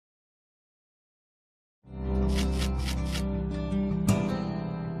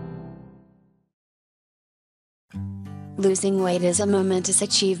Losing weight is a momentous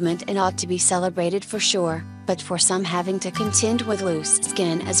achievement and ought to be celebrated for sure, but for some, having to contend with loose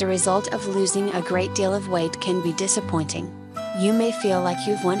skin as a result of losing a great deal of weight can be disappointing. You may feel like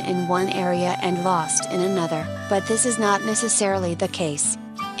you've won in one area and lost in another, but this is not necessarily the case.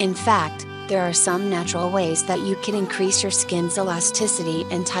 In fact, there are some natural ways that you can increase your skin's elasticity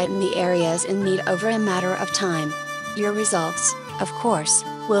and tighten the areas in need over a matter of time. Your results, of course,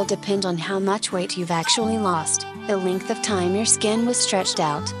 will depend on how much weight you've actually lost, the length of time your skin was stretched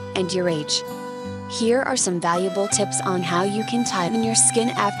out, and your age. Here are some valuable tips on how you can tighten your skin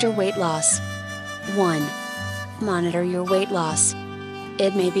after weight loss. 1. Monitor your weight loss.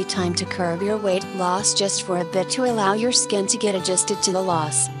 It may be time to curb your weight loss just for a bit to allow your skin to get adjusted to the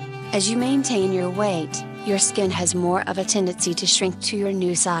loss. As you maintain your weight, your skin has more of a tendency to shrink to your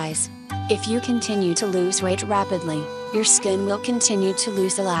new size. If you continue to lose weight rapidly, your skin will continue to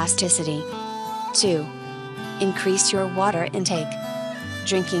lose elasticity. 2. Increase your water intake.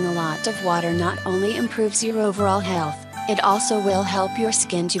 Drinking a lot of water not only improves your overall health, it also will help your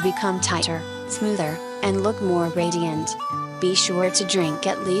skin to become tighter, smoother, and look more radiant. Be sure to drink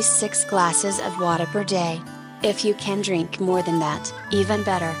at least 6 glasses of water per day. If you can drink more than that, even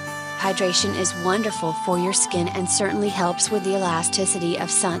better. Hydration is wonderful for your skin and certainly helps with the elasticity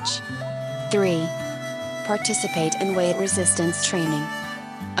of such. 3. Participate in weight resistance training.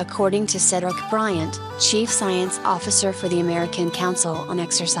 According to Cedric Bryant, Chief Science Officer for the American Council on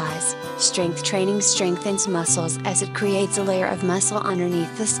Exercise, strength training strengthens muscles as it creates a layer of muscle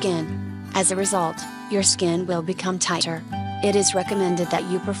underneath the skin. As a result, your skin will become tighter. It is recommended that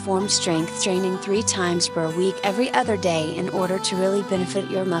you perform strength training 3 times per week every other day in order to really benefit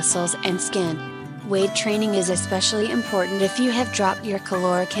your muscles and skin. Weight training is especially important if you have dropped your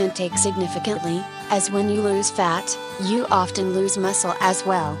caloric intake significantly, as when you lose fat, you often lose muscle as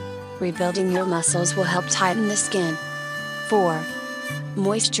well. Rebuilding your muscles will help tighten the skin. 4.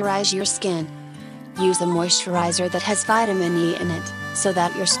 Moisturize your skin. Use a moisturizer that has vitamin E in it, so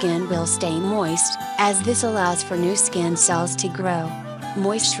that your skin will stay moist, as this allows for new skin cells to grow.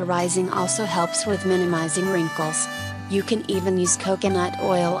 Moisturizing also helps with minimizing wrinkles. You can even use coconut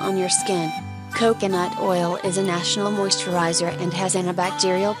oil on your skin. Coconut oil is a natural moisturizer and has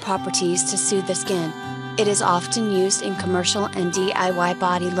antibacterial properties to soothe the skin. It is often used in commercial and DIY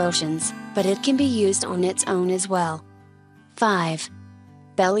body lotions, but it can be used on its own as well. 5.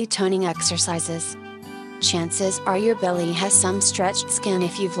 Belly toning exercises. Chances are your belly has some stretched skin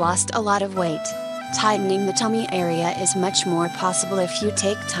if you've lost a lot of weight. Tightening the tummy area is much more possible if you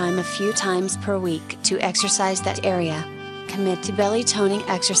take time a few times per week to exercise that area. Commit to belly toning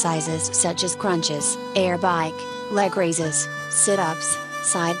exercises such as crunches, air bike, leg raises, sit-ups,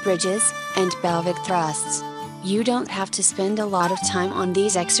 side bridges, and pelvic thrusts. You don't have to spend a lot of time on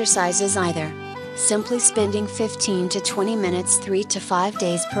these exercises either. Simply spending 15 to 20 minutes 3 to 5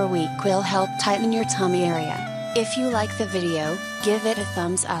 days per week will help tighten your tummy area. If you like the video, give it a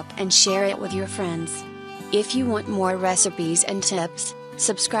thumbs up and share it with your friends. If you want more recipes and tips,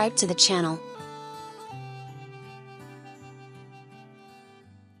 subscribe to the channel.